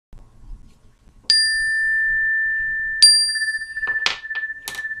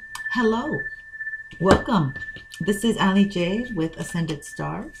Hello, welcome. This is Ali J with Ascended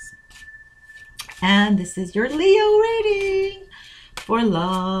Stars, and this is your Leo reading for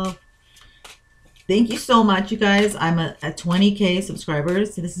love. Thank you so much, you guys. I'm at 20K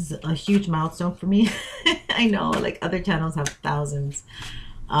subscribers. So this is a huge milestone for me. I know, like other channels have thousands,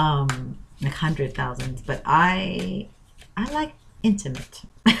 like 100,000s, but I like intimate.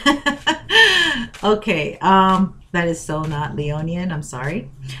 Okay, that is so not Leonian. I'm sorry.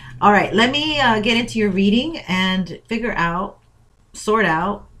 All right, let me get into your reading and figure out, sort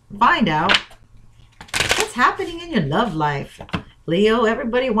out, find out what's happening in your love life. Leo,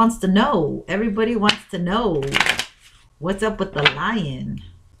 everybody wants to know. Everybody wants to know what's up with the lion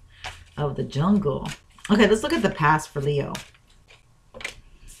of the jungle. Okay, let's look at the past for Leo. All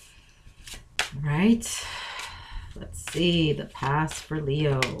right. Let's see the past for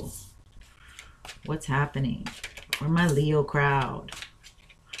Leo. What's happening for my Leo crowd?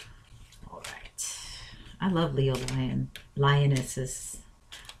 All right. I love Leo lionesses.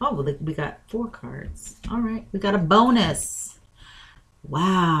 Oh, well, we got 4 cards. All right. We got a bonus.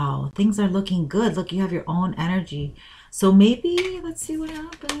 Wow. Things are looking good. Look, you have your own energy. So maybe, let's see what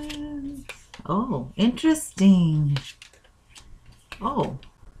happens. Oh, interesting. Oh.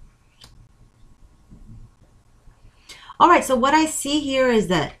 All right, so what I see here is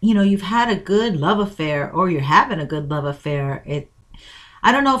that, you know, you've had a good love affair, or you're having a good love affair.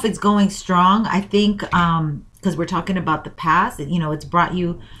 I don't know if it's going strong. I think because we're talking about the past, you know, it's brought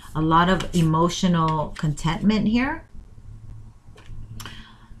you a lot of emotional contentment here.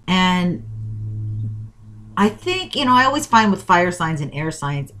 And I think, you know, I always find with fire signs and air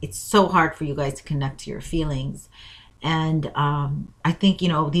signs, it's so hard for you guys to connect to your feelings. And I think, you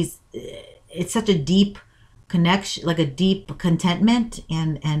know, it's such a deep connection, like a deep contentment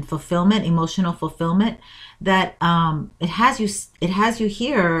and fulfillment, emotional fulfillment, that it has you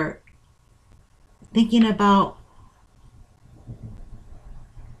here thinking about,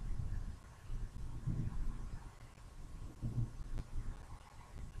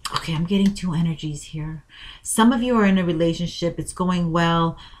 okay, I'm getting 2 energies here. Some of you are in a relationship, it's going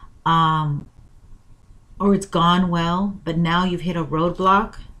well, or it's gone well, but now you've hit a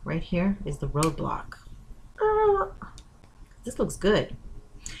roadblock. Right here is the roadblock. This looks good.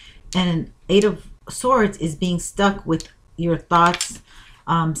 And 8 of Swords is being stuck with your thoughts,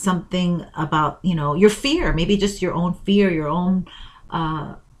 something about, you know, your fear, maybe just your own fear, your own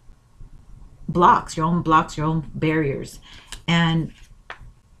blocks, your own barriers. And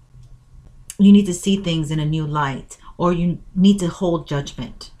you need to see things in a new light, or you need to hold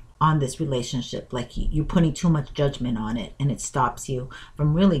judgment on this relationship, like you're putting too much judgment on it, and it stops you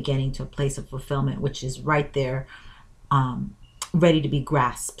from really getting to a place of fulfillment, which is right there, ready to be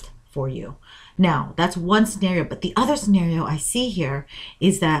grasped for you. Now, that's one scenario, but the other scenario I see here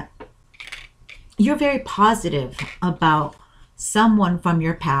is that you're very positive about someone from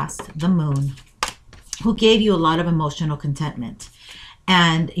your past, the moon, who gave you a lot of emotional contentment.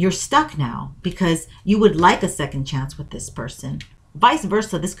 And you're stuck now because you would like a second chance with this person. Vice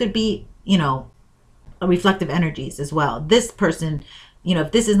versa, this could be, you know, a reflective energies as well. This person, you know,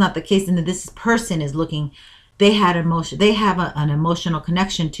 if this is not the case, then this person is looking, they had emotion, they have an emotional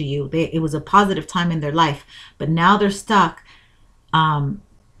connection to you. It was a positive time in their life, but now they're stuck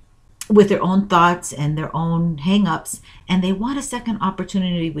with their own thoughts and their own hang-ups, and they want a second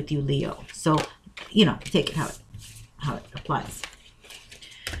opportunity with you, Leo. So, you know, take it how it applies.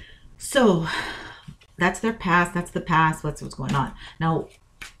 So that's their past. That's the past. What's going on. Now,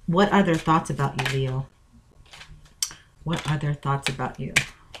 what are their thoughts about you, Leo? What are their thoughts about you?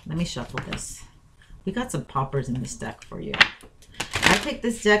 Let me shuffle this. We got some poppers in this deck for you. I picked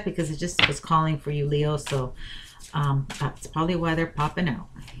this deck because it just was calling for you, Leo. So that's probably why they're popping out.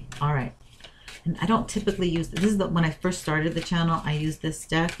 All right. And I don't typically use this. Is when I first started the channel, I used this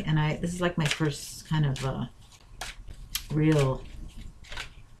deck, and this is like my first kind of real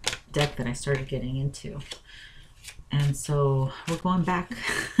deck that I started getting into. And so we're going back.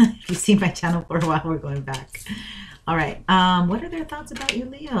 If you've seen my channel for a while, we're going back. All right. What are their thoughts about you,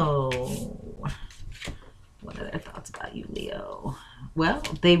 Leo? What are their thoughts about you, Leo? Well,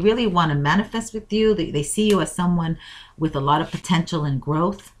 they really want to manifest with you. They see you as someone with a lot of potential and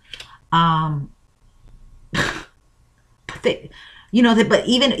growth. But you know, but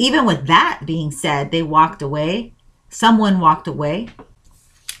even with that being said, they walked away. Someone walked away.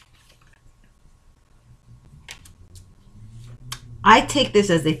 I take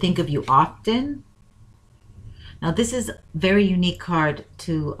this as they think of you often. Now, this is a very unique card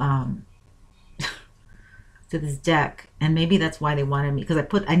to this deck, and maybe that's why they wanted me, because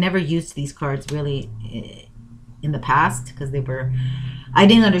I never used these cards really in the past, because I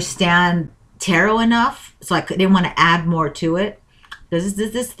didn't understand tarot enough, so didn't want to add more to it. Because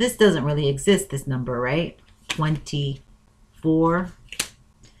this doesn't really exist, this number, right? 24,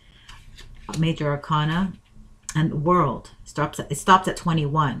 major arcana, and world it stops at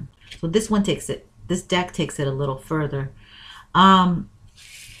 21. So this deck takes it a little further.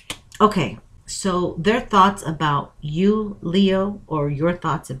 Okay, so their thoughts about you, Leo, or your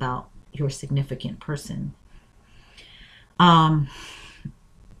thoughts about your significant person.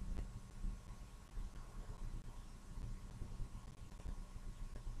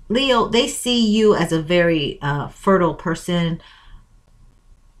 Leo, they see you as a very fertile person.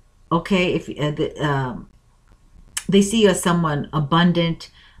 Okay, if they see you as someone abundant,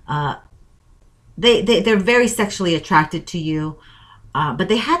 they're very sexually attracted to you, but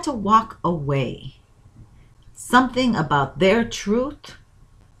they had to walk away. Something about their truth,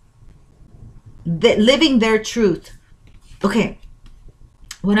 living their truth. Okay,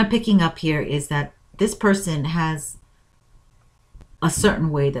 what I'm picking up here is that this person has a certain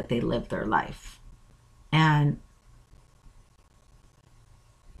way that they live their life. And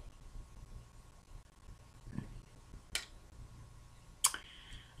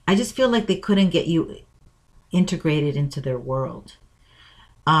I just feel like they couldn't get you integrated into their world.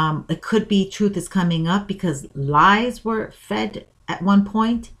 It could be truth is coming up because lies were fed at one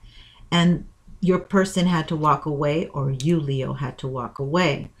point, and your person had to walk away, or you, Leo, had to walk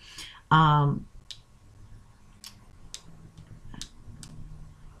away.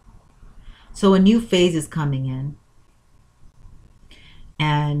 So a new phase is coming in.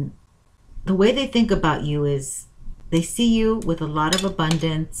 And the way they think about you is they see you with a lot of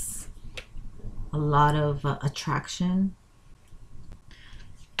abundance, a lot of attraction.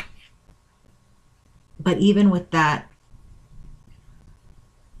 But even with that,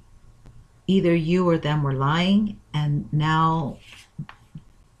 either you or them were lying, and now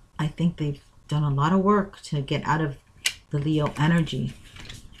I think they've done a lot of work to get out of the Leo energy.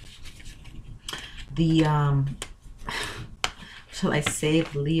 The shall I say,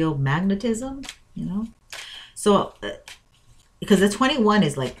 Leo magnetism, you know? So because the 21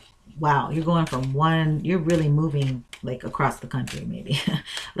 is like, wow, you're going from one, you're really moving like across the country, maybe.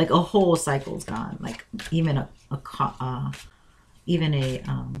 Like a whole cycle's gone, like even a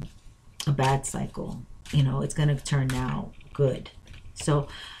bad cycle, you know, it's going to turn now good. So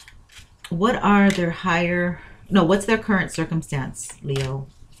what are their what's their current circumstance, Leo?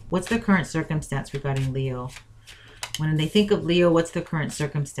 What's their current circumstance regarding Leo? When they think of Leo, what's their current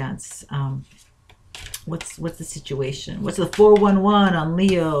circumstance? What's the situation? What's the 411 on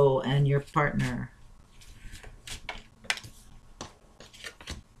Leo and your partner?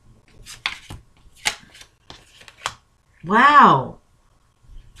 Wow.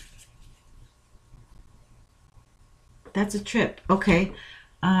 That's a trip. Okay.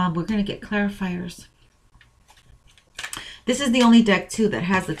 We're going to get clarifiers. This is the only deck too that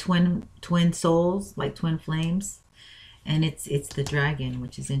has the twin souls, like twin flames, and it's the dragon,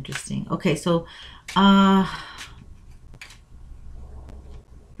 which is interesting. Okay, so the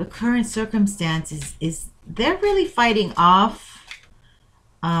current circumstance is they're really fighting off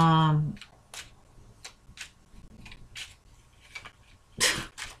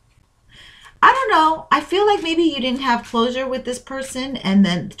I don't know. I feel like maybe you didn't have closure with this person, and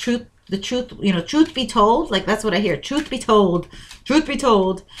then the truth, you know, truth be told, like that's what I hear. Truth be told,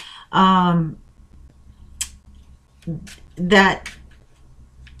 that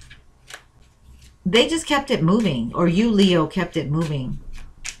they just kept it moving, or you, Leo, kept it moving.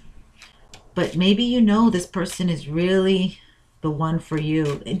 But maybe, you know, this person is really the one for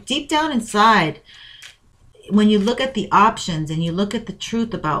you. Deep down inside, when you look at the options and you look at the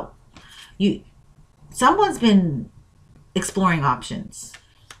truth about you, someone's been exploring options.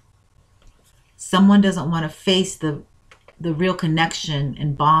 Someone doesn't want to face the real connection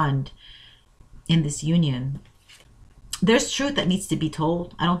and bond in this union. There's truth that needs to be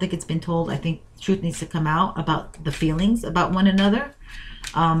told. I don't think it's been told. I think truth needs to come out about the feelings about one another,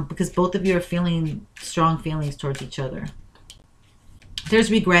 because both of you are feeling strong feelings towards each other.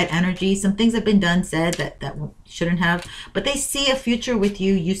 There's regret energy. Some things have been done, said that shouldn't have, but they see a future with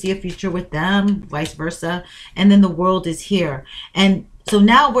you. You see a future with them, vice versa. And then the world is here. And so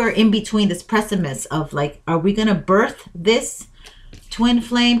now we're in between this precipice of like, are we going to birth this twin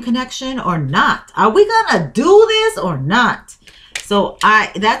flame connection or not? Are we going to do this or not? So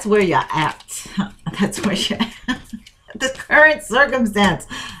that's where you're at. That's where you're at. The current circumstance.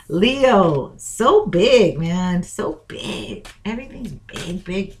 Leo, so big, man. So big. Everything's big,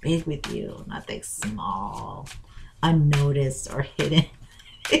 big, big with you. Nothing small, unnoticed, or hidden.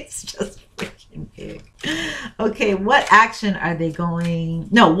 It's just freaking big. Okay, what action are they going?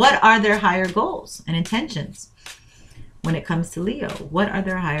 No, what are their higher goals and intentions when it comes to Leo? What are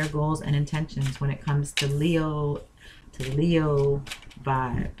their higher goals and intentions when it comes to Leo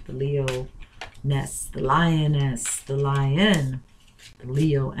vibe, the Leo ness, the lioness, the lion, the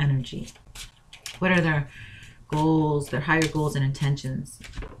Leo energy? What are their goals, their higher goals and intentions?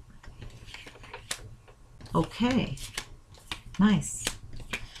 Okay, nice.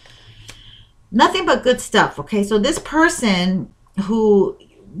 Nothing but good stuff. Okay, so this person who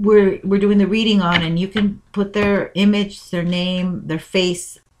we're doing the reading on, and you can put their image, their name, their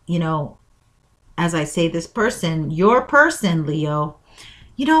face, you know, as I say, this person, your person, Leo,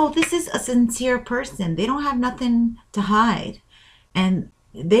 you know, this is a sincere person. They don't have nothing to hide, and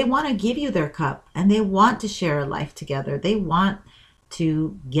they want to give you their cup, and they want to share a life together. They want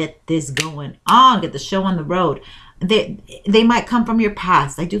to get this going on, get the show on the road. They might come from your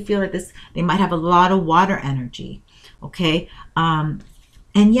past. I do feel like this, they might have a lot of water energy. Okay. And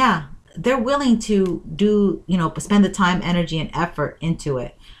yeah, they're willing to do, you know, spend the time, energy, and effort into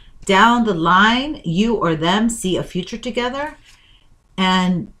it. Down the line, you or them see a future together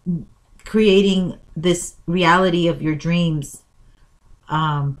and creating this reality of your dreams.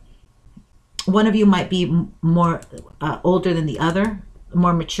 One of you might be more older than the other,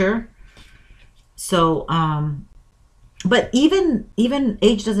 more mature. So, but even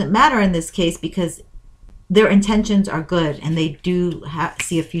age doesn't matter in this case, because their intentions are good and they do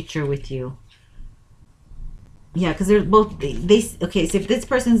see a future with you. Yeah, because they're both, okay, so if this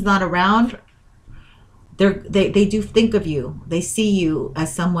person's not around, they do think of you. They see you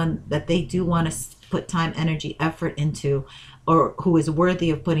as someone that they do want to put time, energy, effort into, or who is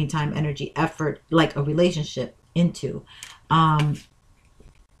worthy of putting time, energy, effort, like a relationship, into.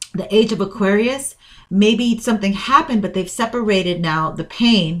 The age of Aquarius, maybe something happened, but they've separated now the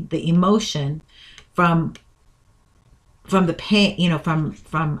pain, the emotion from the pain, you know, from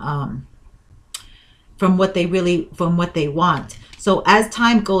what they really, from what they want. So as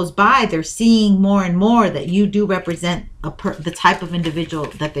time goes by, they're seeing more and more that you do represent the type of individual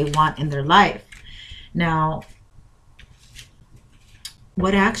that they want in their life. Now,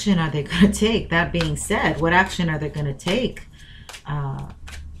 what action are they going to take? That being said, what action are they going to take?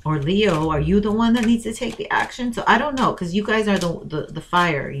 Or Leo, are you the one that needs to take the action? So I don't know, because you guys are the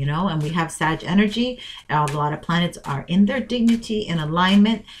fire, you know, and we have Sag energy. A lot of planets are in their dignity, in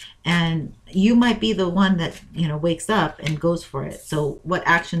alignment, and you might be the one that, you know, wakes up and goes for it. So what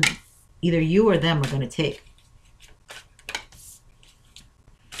action either you or them are going to take?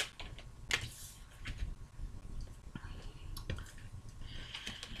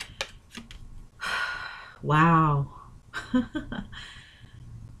 Wow.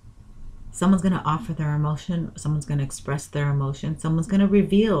 Someone's going to offer their emotion. Someone's going to express their emotion. Someone's going to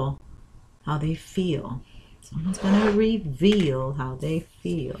reveal how they feel. Someone's going to reveal how they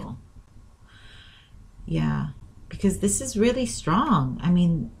feel. Yeah, because this is really strong. I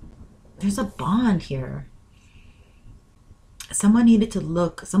mean, there's a bond here. Someone needed to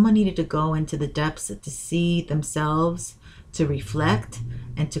look, someone needed to go into the depths to see themselves, to reflect,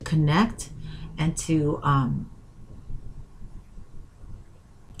 and to connect, and to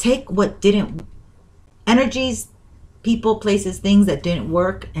take what didn't, energies, people, places, things that didn't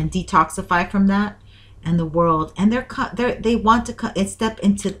work, and detoxify from that and the world. And they want to step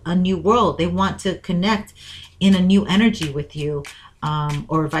into a new world. They want to connect in a new energy with you,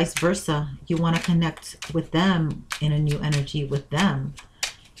 or vice versa. You want to connect with them in a new energy with them.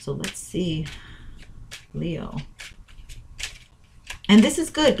 So let's see, Leo. And this is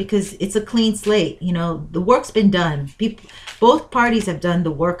good because it's a clean slate. You know, the work's been done. Both parties have done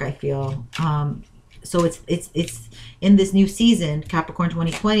the work, I feel. So it's in this new season, Capricorn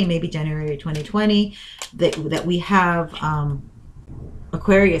 2020, maybe January 2020, that we have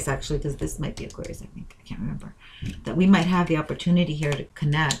Aquarius, actually, because this might be Aquarius, I think. I can't remember. That we might have the opportunity here to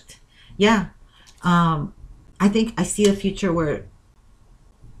connect. Yeah. I think I see a future where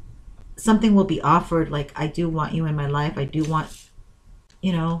something will be offered, like, I do want you in my life. I do want,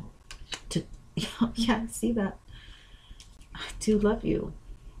 you know, to, yeah, see that. I do love you.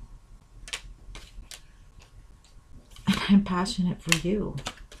 And I'm passionate for you.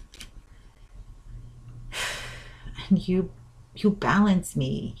 And you balance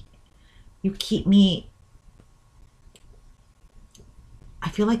me. You keep me. I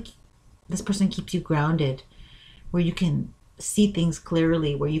feel like this person keeps you grounded, where you can see things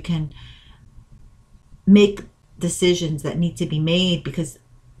clearly, where you can make decisions that need to be made, because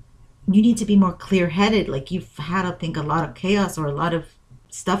you need to be more clear-headed. Like, you've had, I think, a lot of chaos, or a lot of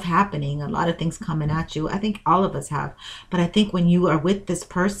stuff happening, a lot of things coming at you. I think all of us have. But I think when you are with this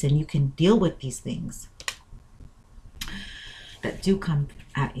person, you can deal with these things. that do come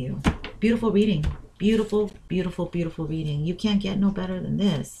at you. Beautiful reading. Beautiful, beautiful, beautiful reading. You can't get no better than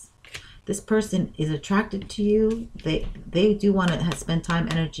this. This person is attracted to you. They do want to spend time,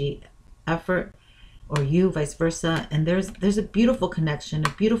 energy, effort, or you vice versa. And there's a beautiful connection, a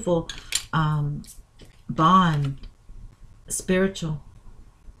beautiful bond, spiritual,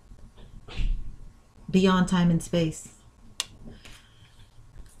 beyond time and space.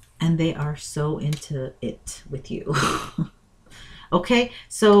 And they are so into it with you. Okay,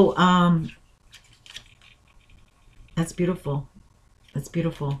 so that's beautiful. That's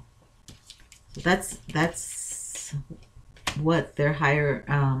beautiful. So that's what their higher,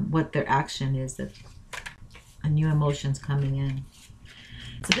 what their action is, that a new emotion's coming in.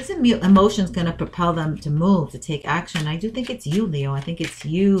 So this emotion is going to propel them to move, to take action. I do think it's you, Leo. I think it's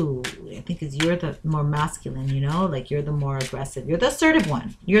you. I think it's you're the more masculine, you know, like you're the more aggressive. You're the assertive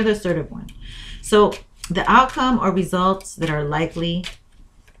one. You're the assertive one. So the outcome or results that are likely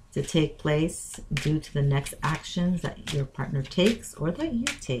to take place due to the next actions that your partner takes or that you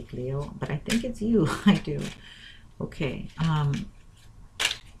take, Leo. But I think it's you. I do. Okay.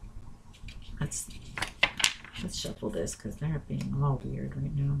 Let's shuffle this because they're being all weird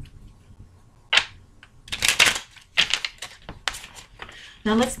right now.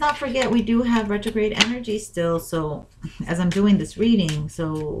 Now let's not forget we do have retrograde energy still. So as I'm doing this reading,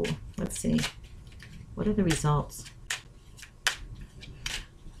 so let's see. What are the results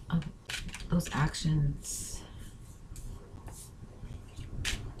of those actions?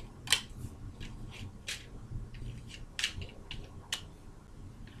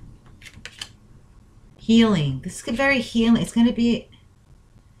 Healing. This is very healing. It's going to be,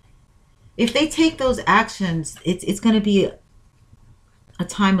 if they take those actions, it's going to be a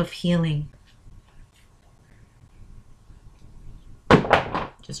time of healing.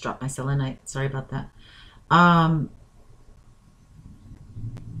 Just dropped my selenite. Sorry about that. God,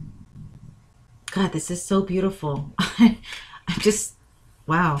 this is so beautiful. I just,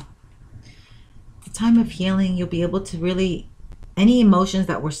 wow. The time of healing, you'll be able to really, any emotions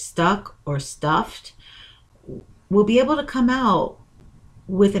that were stuck or stuffed will be able to come out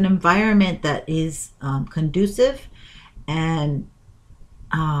with an environment that is conducive and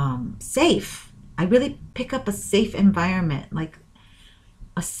safe. I really pick up a safe environment, like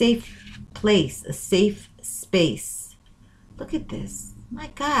a safe place, a safe space. Look at this. My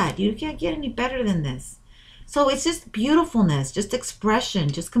God, you can't get any better than this. So it's just beautifulness, just expression,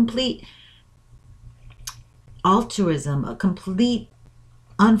 just complete altruism, a complete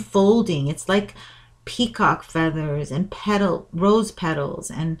unfolding. It's like peacock feathers and rose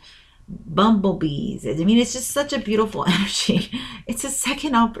petals and bumblebees. I mean, it's just such a beautiful energy. It's a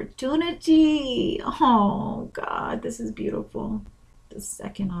second opportunity. Oh God, this is beautiful. The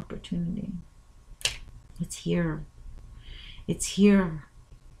second opportunity. It's here. It's here.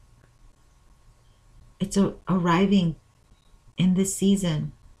 It's arriving in this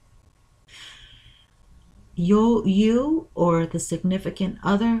season. You or the significant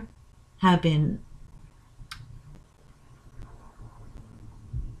other have been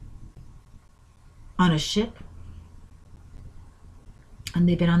on a ship, and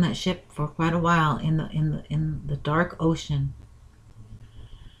they've been on that ship for quite a while in the dark ocean,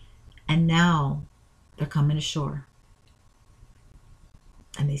 and now they're coming ashore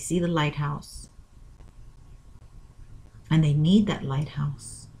and they see the lighthouse, and they need that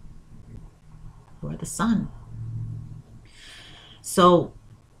lighthouse for the sun. So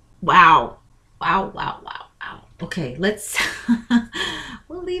wow. Okay, let's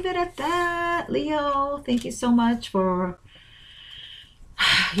we'll leave it at that. Leo, thank you so much for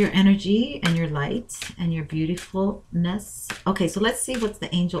your energy and your light and your beautifulness. Okay, so let's see what's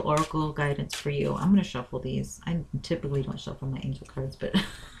the angel oracle guidance for you. I'm going to shuffle these. I typically don't shuffle my angel cards, but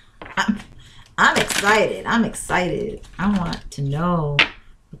I'm excited. I'm excited. I want to know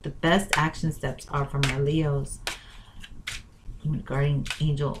what the best action steps are for my Leos regarding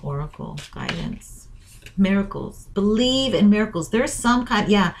angel oracle guidance. Miracles. Believe in miracles. There's some kind,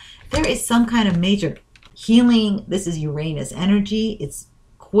 yeah, there is some kind of major healing. This is Uranus energy. It's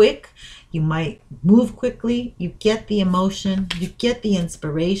quick. You might move quickly. You get the emotion. You get the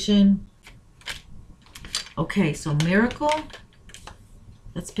inspiration. Okay, so miracle.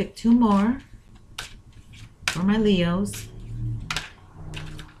 Let's pick two more for my Leos.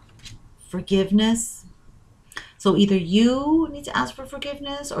 Forgiveness. So either you need to ask for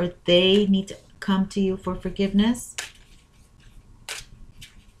forgiveness or they need to come to you for forgiveness.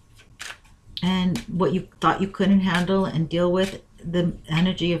 And what you thought you couldn't handle and deal with, the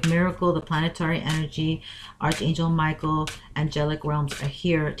energy of miracle, the planetary energy, Archangel Michael, angelic realms are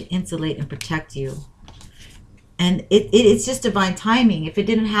here to insulate and protect you. And it's just divine timing. If it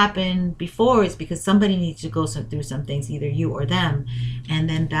didn't happen before, it's because somebody needs to go through some things, either you or them. And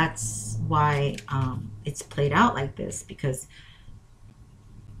then that's why it's played out like this, because,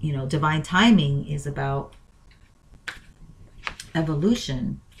 you know, divine timing is about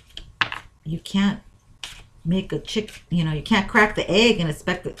evolution. You can't make a chick, you know, you can't crack the egg and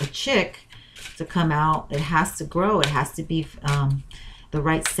expect a chick to come out. It has to grow. It has to be the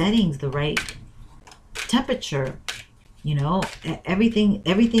right settings, the right temperature. You know, everything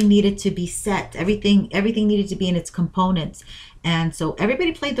needed to be set. Everything needed to be in its components. And so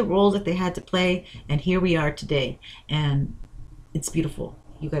everybody played the roles that they had to play, and here we are today, and it's beautiful.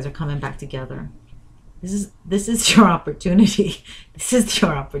 You guys are coming back together. This is your opportunity. This is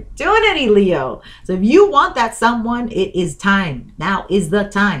your opportunity, Leo. So if you want that someone, it is time. Now is the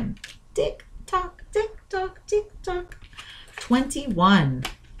time. Tick tock, tick tock, tick tock. 21.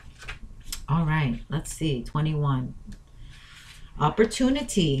 All right, let's see. 21.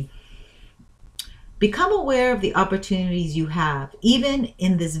 Opportunity. Become aware of the opportunities you have, even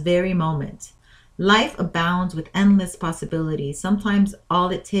in this very moment. Life abounds with endless possibilities. Sometimes all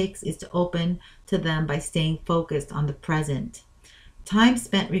it takes is to open to them by staying focused on the present. Time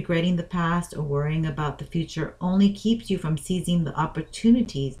spent regretting the past or worrying about the future only keeps you from seizing the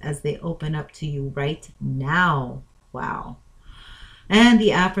opportunities as they open up to you right now. Wow. And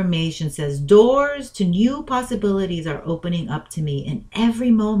the affirmation says, doors to new possibilities are opening up to me in every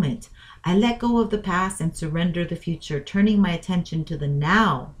moment. I let go of the past and surrender the future, turning my attention to the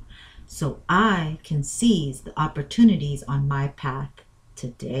now, so I can seize the opportunities on my path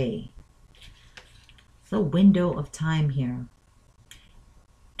today. It's a window of time here.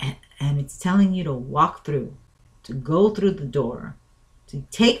 And it's telling you to walk through, to go through the door, to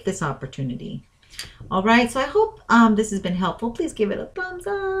take this opportunity. All right, so I hope this has been helpful. Please give it a thumbs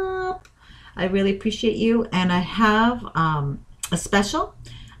up. I really appreciate you. And I have a special.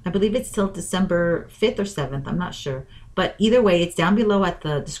 I believe it's till December 5th or 7th. I'm not sure. But either way, it's down below at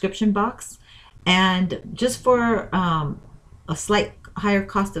the description box. And just for a slight higher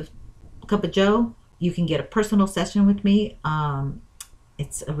cost of a cup of joe, you can get a personal session with me.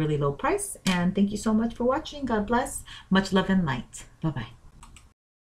 It's a really low price. And thank you so much for watching. God bless. Much love and light. Bye-bye.